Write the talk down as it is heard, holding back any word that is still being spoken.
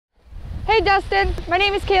Hey Dustin, my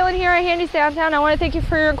name is KAtelynn here at Handy's Downtown. I want to thank you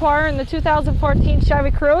for your inquiry in the 2014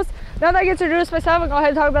 Chevy Cruze. Now that I get to introduce myself, I'll go ahead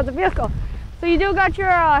and talk about the vehicle. So you do got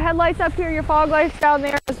your headlights up here, your fog lights down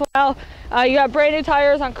there as well. You got brand new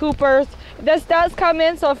tires on Coopers. This does come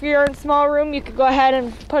in, so if you're in a small room, you could go ahead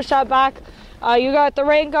and push that back. You got the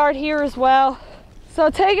rain guard here as well.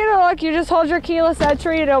 So taking a look, you just hold your keyless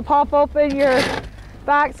entry and it'll pop open your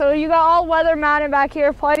back. So you got all weather mounted back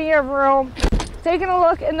here, plenty of room. Taking a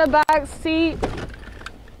look in the back seat,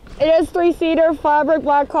 it is 3-seater, fabric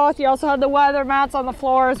black cloth. You also have the weather mats on the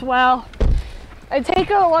floor as well. And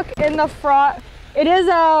taking a look in the front, it is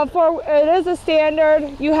a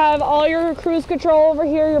standard. You have all your cruise control over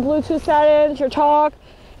here, your Bluetooth settings, your talk,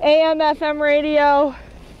 AM, FM radio.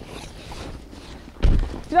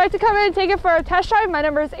 If you'd like to come in and take it for a test drive, my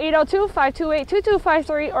number is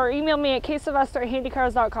 802-528-2253 or email me at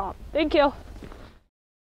ksylvester@handycars.com. Thank you.